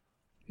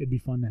 It'd be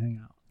fun to hang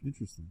out.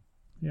 Interesting.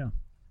 Yeah.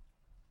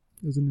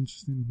 It was an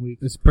interesting week.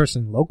 Is this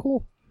person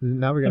local? Is it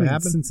never going to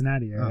happen?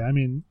 Cincinnati area. Oh. I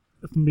mean,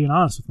 if I'm being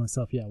honest with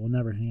myself, yeah, we'll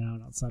never hang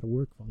out outside of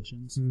work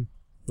functions.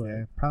 But,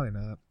 yeah, probably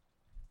not.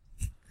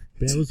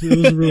 But it was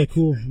a really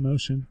cool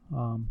emotion.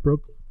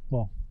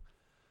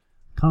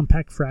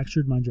 Compact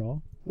fractured my jaw.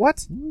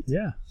 What?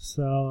 Yeah.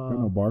 So. Got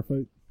no bar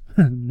fight?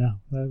 No,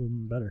 that would have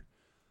been better.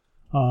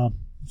 So,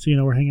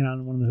 we're hanging out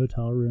in one of the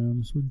hotel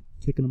rooms. We're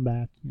kicking them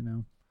back,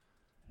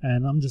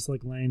 and I'm just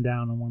like laying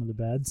down on one of the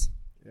beds.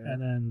 Yeah.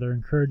 And then they're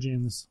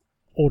encouraging this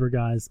older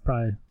guy's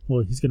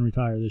he's going to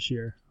retire this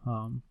year,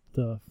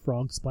 to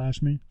frog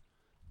splash me.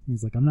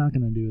 He's like, I'm not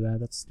going to do that.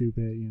 That's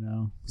stupid,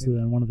 So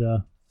then one of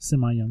the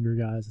semi-younger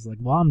guys is like,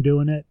 well, I'm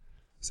doing it.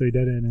 So he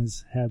did it, and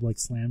his head like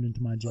slammed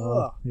into my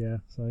jaw. Ugh. Yeah,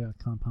 so I got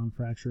a compound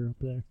fracture up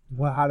there.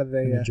 Well, how do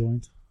they? In the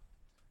joint.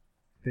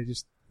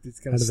 It's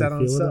going to set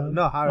on something.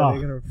 No, how are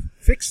they going to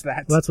fix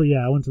that? Well,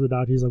 I went to the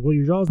doctor. He's like, well,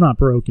 your jaw's not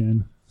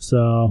broken,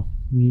 so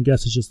you can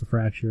guess it's just a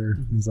fracture.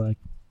 Mm-hmm. He's like,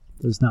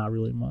 there's not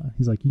really much.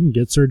 He's like, you can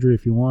get surgery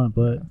if you want,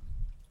 but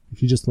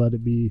if you just let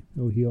it be,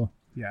 it'll heal.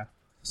 Yeah.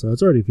 So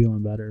it's already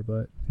feeling better,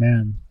 but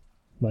man,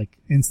 like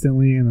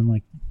instantly, and then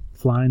like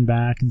flying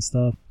back and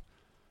stuff.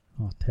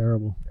 Oh,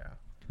 terrible. Yeah.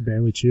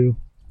 Barely chew.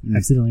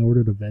 Accidentally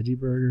ordered a veggie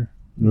burger.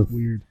 It was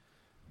weird.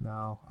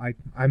 No, I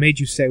made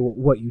you say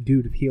what you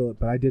do to heal it,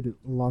 but I did it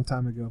a long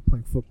time ago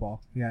playing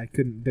football. Yeah, I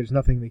couldn't. There's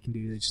nothing they can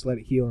do. They just let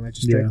it heal, and I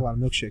just drank a lot of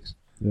milkshakes.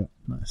 Yeah.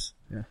 Nice.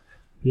 Yeah.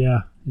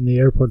 Yeah. In the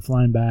airport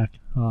flying back,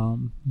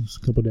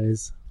 just a couple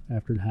days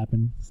after it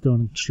happened, still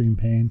in extreme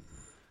pain.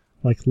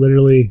 Like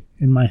literally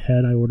in my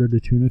head, I ordered a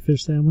tuna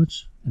fish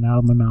sandwich, and out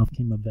of my mouth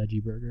came a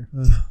veggie burger.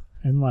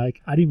 And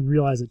like I didn't even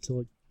realize it till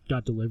it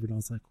got delivered. I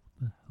was like,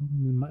 what the hell?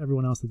 And then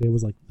everyone else that day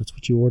was like, that's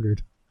what you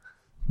ordered.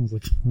 I was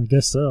like, I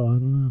guess so. I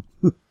don't know.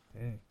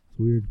 Dang. It's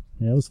weird.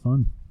 Yeah, it was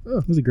fun.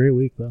 It was a great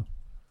week, though.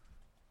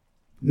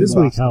 This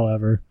week,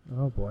 however,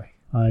 oh boy,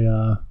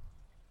 I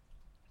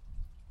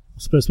was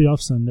supposed to be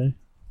off Sunday.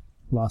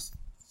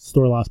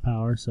 Store lost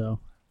power,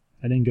 so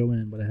I didn't go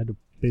in, but I had to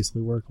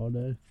basically work all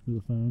day through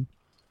the phone.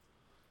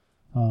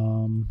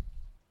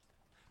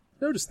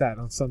 Noticed that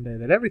on Sunday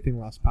that everything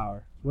lost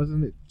power.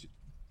 Wasn't it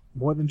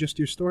more than just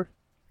your store?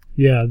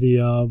 Yeah,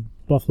 the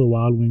Buffalo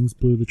Wild Wings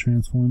blew the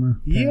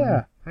transformer.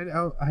 Yeah, I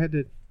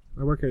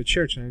work at a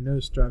church, and I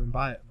noticed driving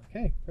by it. I'm like,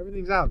 hey,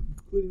 everything's out,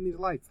 including these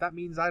lights. That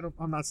means I'm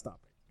not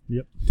stopping.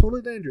 Yep.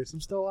 Totally dangerous. I'm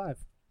still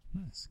alive.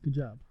 Nice. Good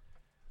job.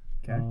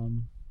 Okay.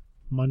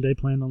 Monday,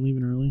 planned on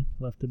leaving early.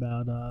 Left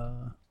about,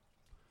 I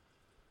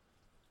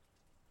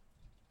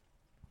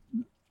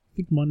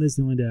think Monday's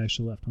the only day I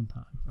actually left on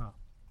time. Oh.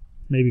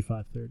 Maybe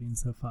 5:30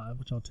 instead of 5,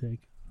 which I'll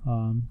take.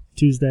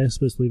 Tuesday,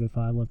 supposed to leave at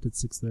 5, left at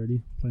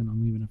 6:30. Plan on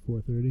leaving at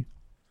 4:30.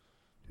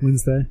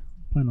 Wednesday,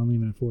 plan on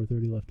leaving at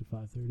 4:30, left at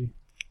 5:30.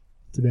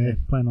 Today,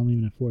 plan on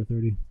leaving at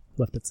 4:30,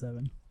 left at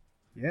 7.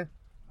 Yeah.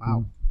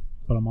 Wow.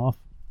 But I'm off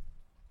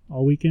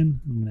all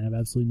weekend. I'm going to have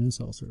absolutely no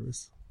cell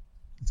service.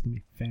 It's going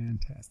to be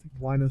fantastic.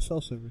 Why no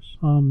cell service?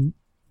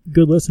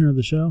 Good listener of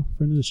the show,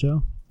 friend of the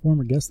show,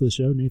 former guest of the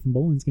show, Nathan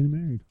Boland's getting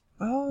married.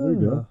 Oh. There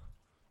you go.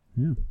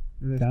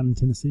 Yeah. Down in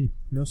Tennessee.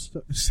 No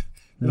service.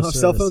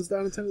 cell phones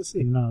down in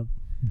Tennessee. No.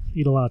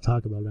 Eat a lot of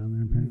Taco Bell down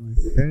there,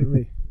 apparently.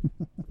 Apparently.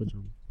 Bunch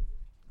of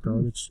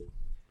garbage.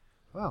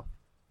 Wow.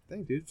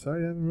 Dang, dude. Sorry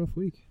you're having a rough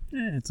week.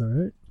 Yeah, it's all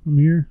right. I'm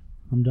here.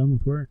 I'm done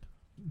with work.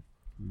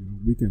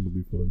 Weekend will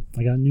be fun.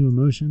 I got a new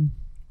emotion.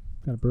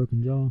 Got a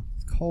broken jaw.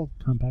 It's called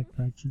Compact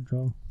fractured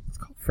jaw. It's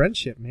called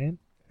friendship, man.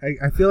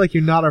 I feel like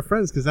you're not our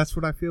friends because that's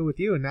what I feel with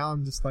you, and now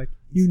I'm just like...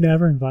 You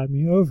never invite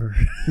me over.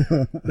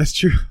 That's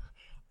true.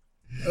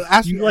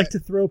 You like to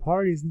throw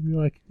parties and be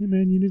like, hey,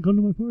 man, you didn't come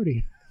to my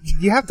party.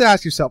 You have to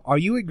ask yourself, are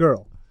you a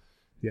girl?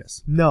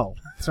 Yes. No.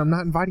 So I'm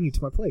not inviting you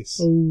to my place.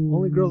 Oh.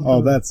 Only girls...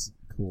 Oh, that's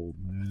cold,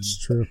 man. It's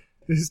true.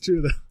 It is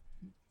true, though.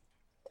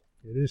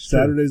 It is true.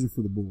 Saturdays are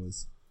for the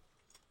boys.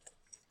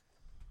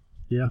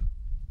 Yeah.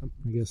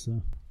 I guess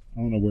so. I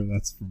don't know where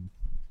that's from.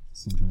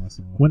 Something I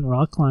saw. Went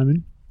rock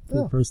climbing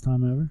for the first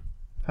time ever.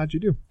 How'd you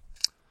do?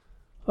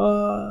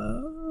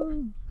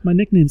 My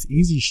nickname's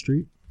Easy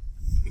Street.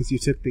 Because you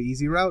took the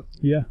easy route?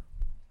 Yeah.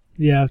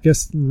 Yeah, I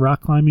guess in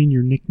rock climbing,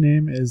 your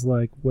nickname is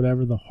like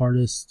whatever the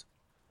hardest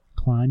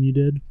climb you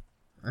did.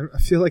 I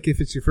feel like if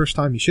it's your first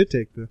time, you should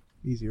take the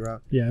easy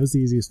route. Yeah, it was the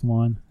easiest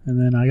one. And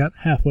then I got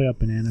halfway up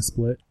Banana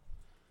Split.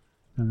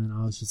 And then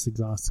I was just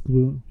exhausted.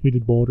 We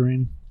did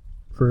bouldering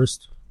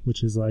first,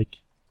 which is like,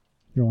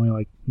 you're only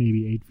like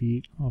maybe 8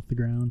 feet off the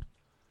ground.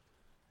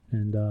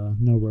 And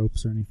no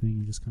ropes or anything.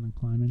 You're just kind of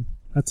climbing.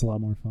 That's a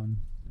lot more fun,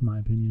 in my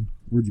opinion.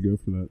 Where'd you go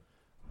for that?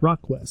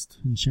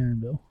 RockQuest in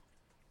Sharonville.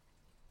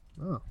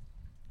 Oh.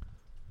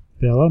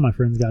 Yeah, a lot of my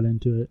friends got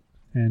into it.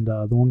 And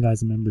the one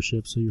guy's a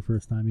membership, so your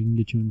first time he can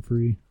get you in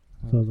free.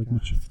 So I was like, well,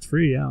 if it's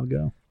free, yeah, I'll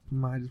go.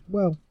 Might as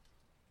well.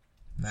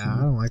 Nah,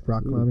 I don't like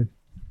rock climbing.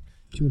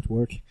 Too much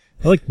work.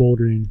 I like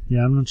bouldering.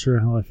 Yeah, I'm not sure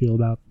how I feel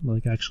about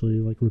like actually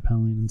like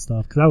rappelling and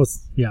stuff.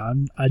 Because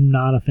I'm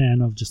not a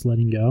fan of just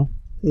letting go.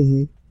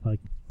 Mm-hmm. Like,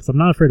 because I'm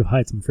not afraid of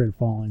heights. I'm afraid of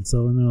falling.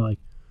 So and they're like,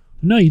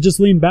 no, you just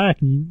lean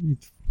back and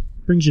it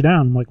brings you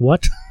down. I'm like,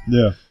 what?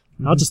 Yeah.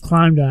 I'll just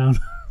climb down.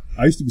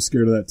 I used to be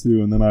scared of that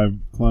too, and then I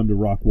climbed a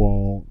rock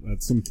wall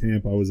at some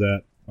camp I was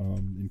at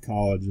in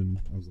college, and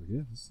I was like,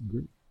 yeah, this is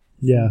great.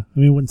 Yeah, I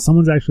mean, when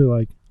someone's actually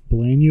like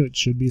belaying you, it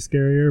should be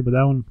scarier, but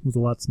that one was a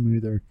lot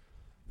smoother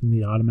than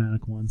the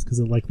automatic ones because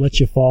it like lets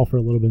you fall for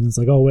a little bit, and it's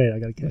like, oh wait, I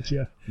gotta catch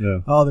you. Yeah.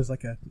 Oh, there's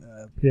like a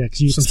yeah,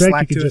 because you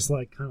expect you could just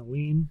like kind of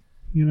lean,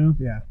 you know.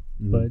 Yeah.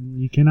 Mm-hmm. But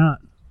you cannot.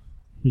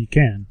 You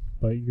can,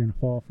 but you're gonna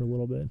fall for a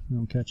little bit, and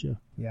they'll catch you.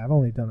 Yeah, I've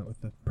only done it with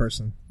the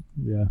person.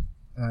 Yeah.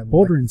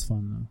 Bouldering's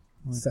fun though.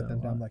 I like set them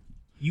that a down lot. like,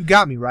 you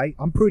got me, right?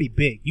 I'm pretty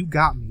big. You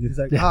got me. He's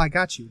like, Yeah. oh, I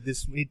got you.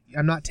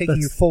 I'm not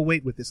taking your full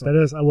weight with this.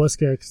 I was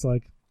scared because,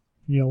 like,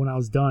 you know, when I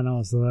was done, I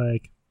was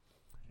like,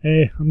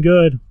 hey, I'm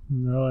good.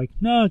 And they're like,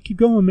 no, keep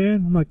going,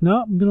 man. I'm like,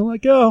 no, I'm going to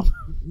let go.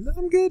 No,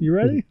 I'm good. You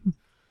ready?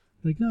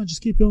 Like, no,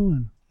 just keep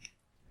going.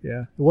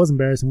 Yeah. It was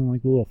embarrassing when,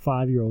 like, the little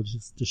 5-year-old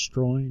just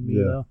destroying me,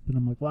 though. And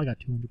I'm like, well, I got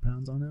 200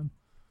 pounds on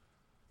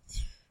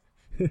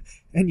him.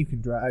 And you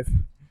can drive.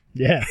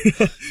 Yeah.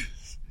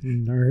 You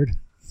nerd.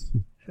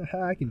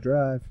 I can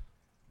drive.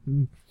 How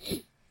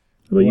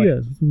about you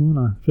guys? What's going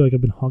on? I feel like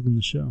I've been hogging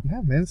the show.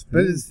 Yeah, man.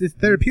 But it's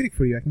therapeutic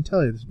for you. I can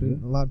tell you. There's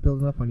been a lot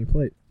building up on your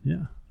plate.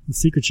 Yeah. The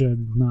Secret Show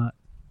did not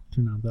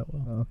turn out that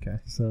well. Oh, okay.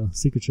 So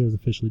Secret Show is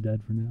officially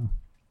dead for now.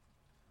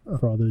 Oh.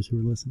 For all those who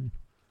are listening.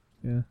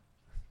 Yeah.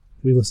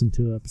 We listened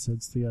to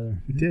episodes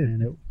together. We did.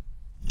 And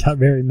it got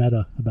very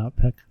meta about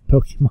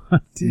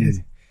Pokemon.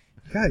 Did.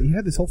 God, you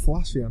had this whole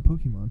philosophy on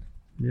Pokemon.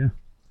 Yeah.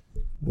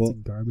 That's Well- a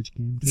garbage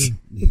game,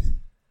 too.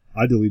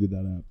 I deleted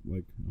that app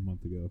like a month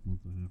and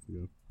a half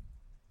ago.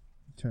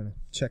 I'm trying to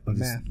check the I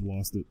just math.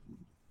 lost it.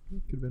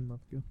 It could have been a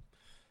month ago.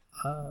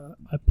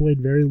 I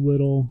played very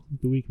little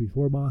the week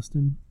before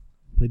Boston.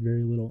 Played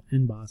very little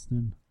in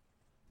Boston.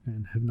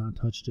 And have not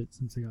touched it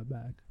since I got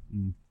back.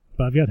 Mm.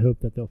 But I've got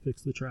hope that they'll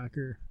fix the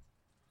tracker.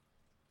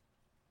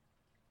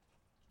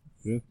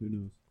 Yeah, who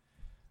knows?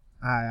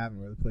 I haven't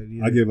really played it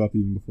either. I gave up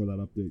even before that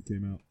update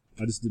came out.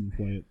 I just didn't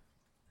play it.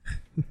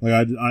 Like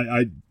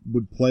I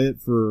would play it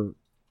for.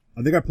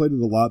 I think I played it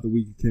a lot the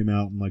week it came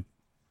out, and like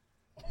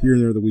here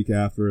and there the week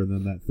after, and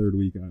then that third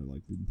week I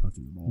like didn't touch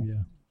it at all.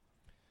 Yeah.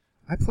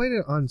 I played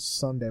it on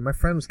Sunday. My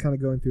friend was kind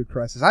of going through a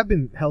crisis. I've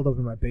been held up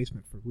in my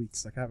basement for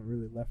weeks. Like I haven't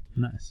really left.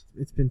 Nice.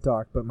 It's been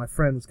dark, but my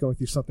friend was going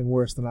through something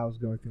worse than I was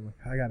going through. Like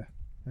I gotta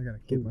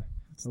get my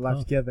life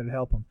together to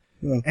help him.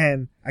 Yeah.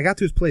 And I got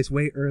to his place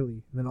way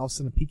early, and then all of a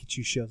sudden a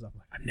Pikachu shows up. I'm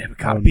like, I've never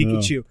caught a Oh,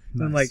 Pikachu. no.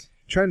 And I'm like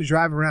trying to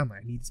drive around.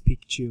 Like, I need this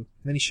Pikachu. And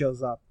then he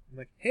shows up. I'm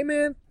like, hey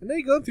man, I know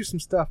you're going through some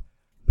stuff,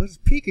 but it's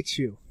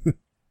Pikachu.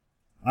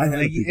 I had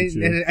Like, a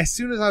Pikachu. and as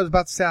soon as I was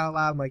about to say it out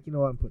loud, I'm like, you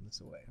know what, I'm putting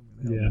this away.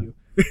 help Yeah.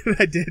 you.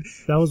 I did.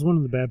 That was one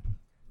of the bad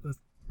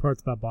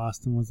parts about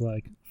Boston was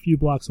like a few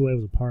blocks away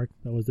was a park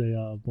that was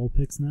a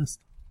Vulpix nest.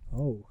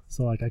 Oh,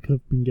 So like I could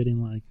have been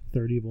getting like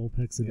 30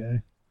 Vulpix a day,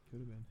 could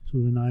have been. which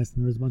would have been nice.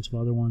 And there was a bunch of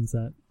other ones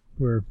that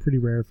were pretty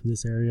rare for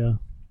this area.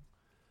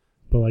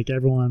 But like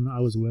everyone I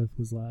was with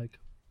was like,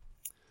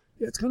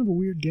 yeah, it's kind of a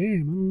weird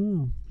game. I don't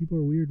know. People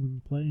are weird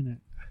when playing it.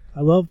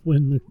 I love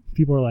when the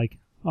people are like,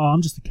 oh,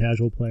 I'm just a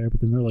casual player, but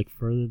then they're like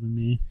further than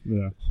me.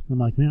 Yeah. I'm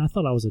like, man, I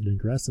thought I was an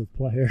aggressive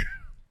player.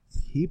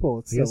 People,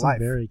 it's I their guess life. I'm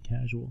very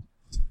casual.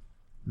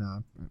 Nah,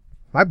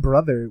 my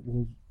brother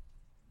will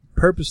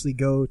purposely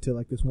go to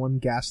like this one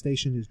gas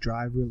station, just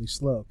drive really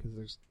slow because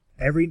there's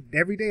every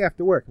day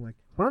after work. I'm like,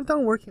 when I'm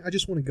done working, I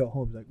just want to go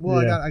home. He's like,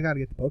 well, Yeah. I got to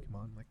get the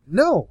Pokemon. I'm like,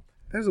 no,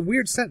 that's a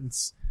weird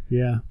sentence.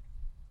 Yeah.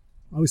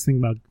 I always think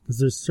about, because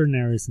there's certain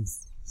areas in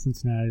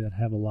Cincinnati that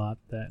have a lot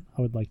that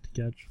I would like to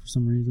catch for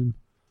some reason.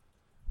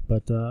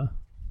 But I'm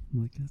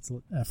like, that's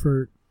an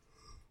effort.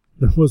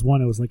 There was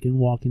one that was like in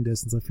walking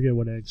distance. I forget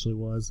what it actually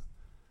was.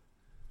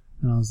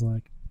 And I was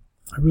like,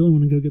 I really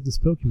want to go get this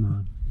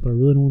Pokemon, but I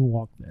really don't want to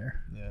walk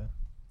there. Yeah.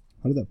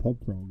 How did that pub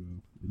crawl go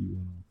that you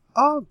went on?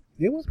 Oh,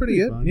 it was pretty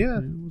good. fun. Yeah.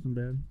 It wasn't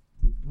bad.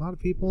 A lot of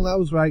people. That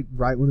was right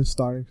when it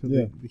started. So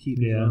Yeah. the heat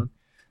was Yeah. on.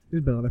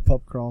 There's been other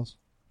pub crawls.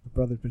 My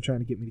brother's been trying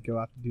to get me to go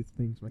out and do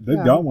things. I'm like, They've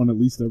yeah, got one at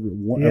least every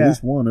one, Yeah. at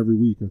least one every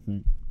week, I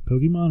think.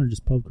 Pokemon or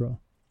just pub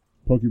crawl?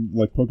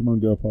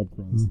 Pokemon Go pub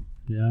crawls.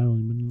 Yeah, I've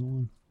only been to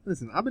one.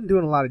 Listen, I've been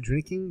doing a lot of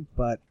drinking,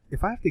 but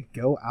if I have to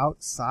go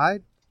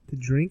outside to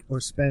drink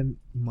or spend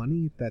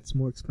money that's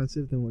more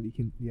expensive than what you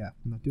can, I'm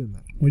not doing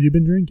that. What have you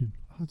been drinking?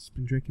 I've just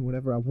been drinking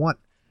whatever I want.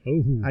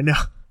 Oh, I know.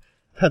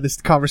 I had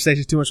this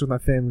conversation too much with my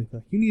family.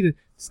 Like, you need to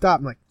stop.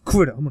 I'm like,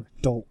 quit it. I'm an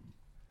adult.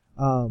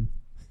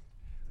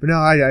 But no,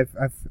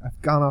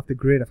 I've gone off the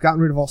grid. I've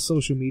gotten rid of all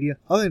social media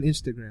other than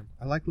Instagram.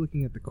 I like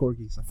looking at the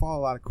corgis. I follow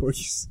a lot of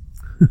corgis.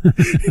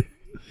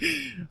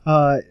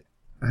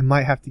 I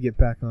might have to get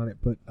back on it,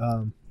 but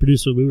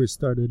Producer Lewis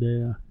started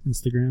a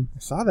Instagram. I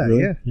saw that.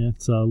 Really? Yeah. Yeah,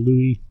 it's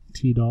Louis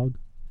T Dog.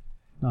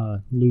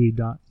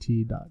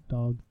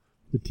 Louis.T.dog.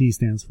 The T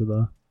stands for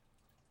the.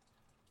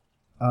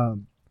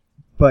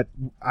 But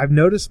I've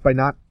noticed by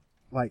not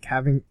like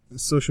having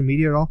social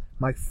media at all,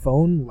 my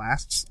phone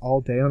lasts all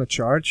day on a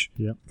charge.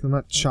 Yep. 'Cause I'm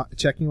not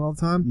checking all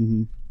the time,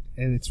 Mm-hmm.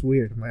 and it's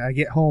weird. Like, I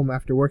get home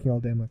after working all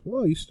day. I'm like,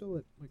 whoa, you still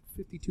at like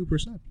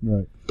 52%.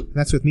 Right. And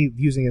that's with me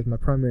using it as my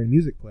primary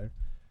music player.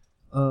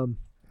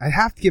 I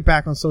have to get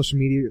back on social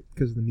media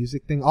because of the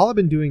music thing. All I've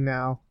been doing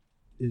now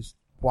is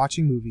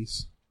watching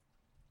movies,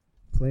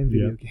 playing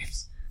video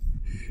games,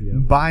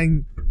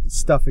 buying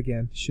stuff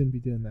again. Shouldn't be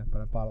doing that,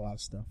 but I bought a lot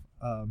of stuff.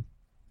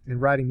 And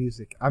writing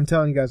music. I'm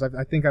telling you guys,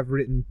 I think I've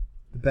written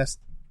the best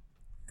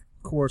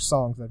core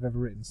songs I've ever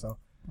written. So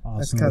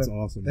Awesome. That's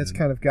awesome. that's man.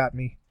 kind of got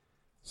me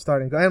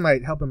starting.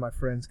 And helping my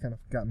friends kind of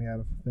got me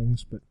out of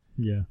things. But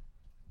Yeah.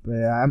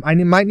 yeah, I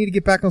might need to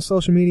get back on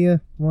social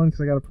media. One,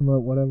 because I got to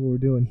promote whatever we're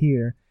doing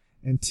here.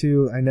 And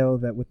two, I know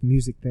that with the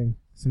music thing,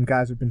 some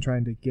guys have been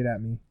trying to get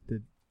at me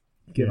to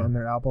get Yeah. on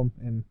their album.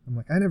 And I'm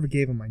like, I never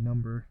gave them my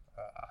number.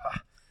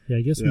 Yeah,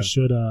 I guess Yeah. we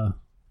should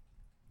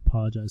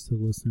apologize to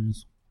the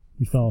listeners.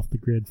 We fell off the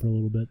grid for a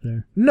little bit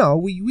there. No,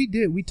 we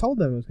did. We told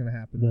them it was going to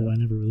happen. Well, I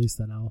never released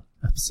that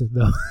episode,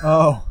 though.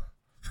 Oh.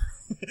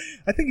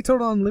 I think you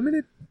told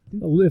Unlimited.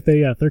 If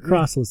they're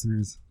cross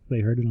listeners.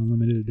 They heard it on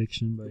Limited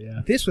Addiction, but yeah.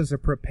 This was a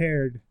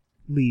prepared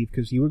leave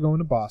because you were going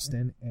to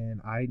Boston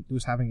and I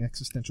was having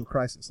existential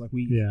crisis. Like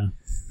Yeah.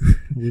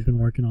 We've been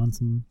working on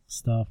some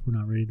stuff we're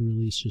not ready to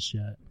release just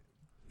yet.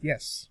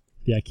 Yes.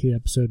 The IKEA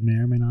episode may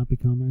or may not be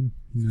coming.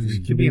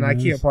 It could be an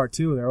IKEA part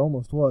 2. There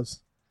almost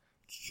was.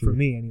 For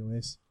me,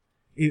 anyways.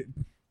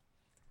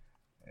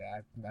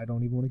 I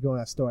don't even want to go in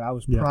that store. I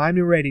was primed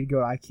and ready to go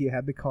to IKEA,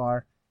 had the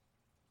car.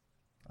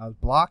 I was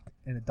blocked,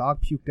 and a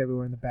dog puked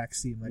everywhere in the back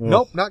seat. I'm like,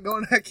 nope, not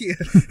going to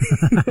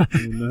IKEA. Oh,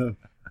 no.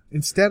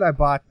 Instead, I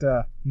bought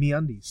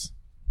MeUndies.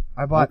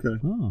 Okay.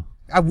 Oh.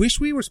 I wish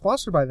we were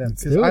sponsored by them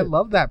Let's because do I it.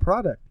 love that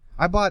product.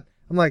 I'm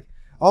like,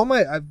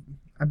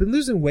 I've been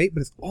losing weight,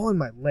 but it's all in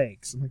my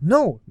legs. I'm like,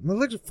 no, my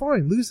legs are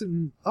fine. Lose it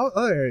in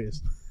other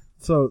areas.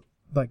 So,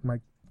 like, my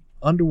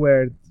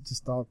underwear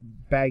just all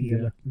baggy.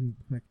 Yeah. I'm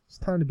like, it's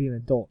time to be an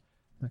adult.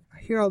 Like, I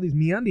hear all these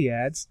MeUndies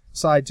ads,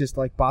 so I just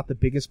like bought the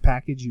biggest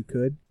package you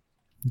could.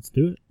 Let's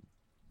do it.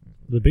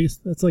 The base,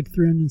 that's like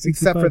 $365.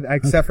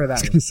 Except for that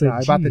I was one. gonna say, No,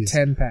 I bought the geez.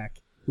 10-pack,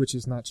 which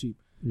is not cheap.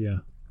 Yeah.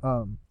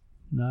 No,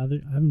 I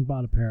haven't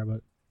bought a pair,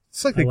 but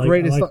It's like I the like,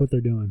 greatest. I like what they're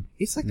doing.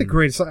 It's like the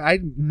greatest.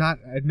 I'd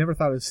never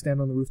thought I'd stand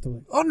on the roof to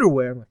like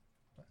underwear. I'm like,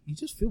 you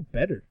just feel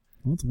better.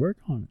 Let's work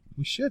on it.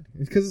 We should.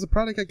 It's because it's a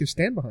product I can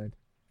stand behind.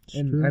 It's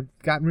And true. I've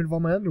gotten rid of all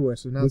my underwear,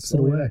 so now Whips it's it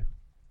the only away. way.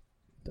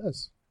 It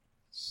does.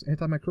 It's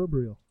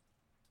antimicrobial.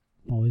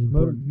 Always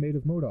important. Made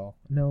of Modal.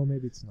 No,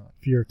 maybe it's not.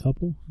 If you're a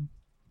couple,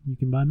 you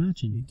can buy You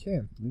matching.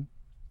 can.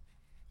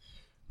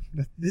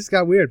 This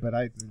got weird, but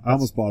I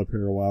almost bought a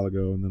pair a while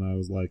ago, and then I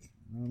was like,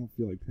 I don't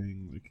feel like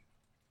paying like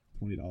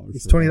 $20.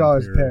 It's for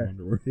 $20 a of pair.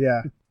 underwear.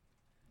 Yeah.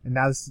 And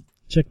now this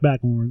Check back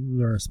when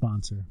they're a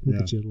sponsor. We'll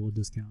get you a little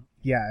discount.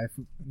 Yeah, if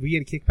we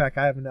get a kickback,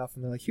 I have enough,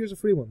 and they're like, here's a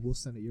free one. We'll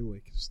send it your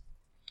way.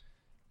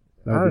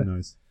 That would be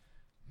nice.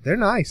 They're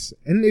nice.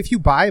 And if you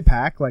buy a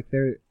pack, like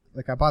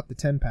I bought the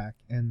 10-pack,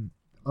 and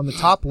on the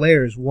top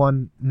layer is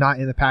one not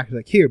in the package.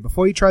 Like, here,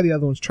 before you try the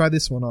other ones, try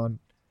this one on.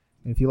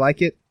 And if you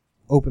like it,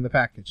 open the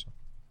package.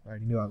 I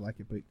already knew I'd like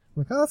it, but I'm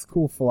like, oh, that's a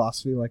cool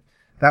philosophy. Like,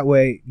 that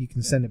way you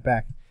can send it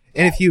back.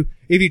 And if you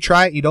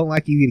try it, you don't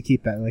like it, you get to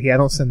keep that. Like, yeah,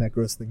 don't send that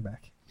gross thing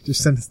back.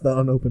 Just send us the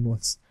unopened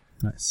ones.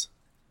 Nice.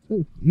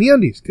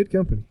 MeUndies, good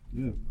company.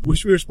 Yeah.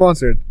 Wish we were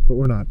sponsored, but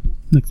we're not.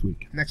 Next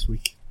week.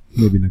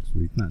 Maybe next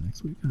week. Not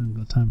next week. I haven't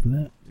got time for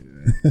that.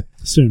 Yeah.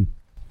 Soon.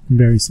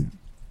 Very soon.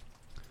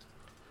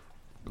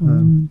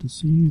 Going to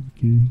see the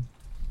king.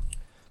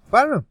 But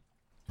I don't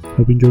know.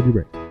 Hope you enjoyed your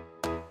break.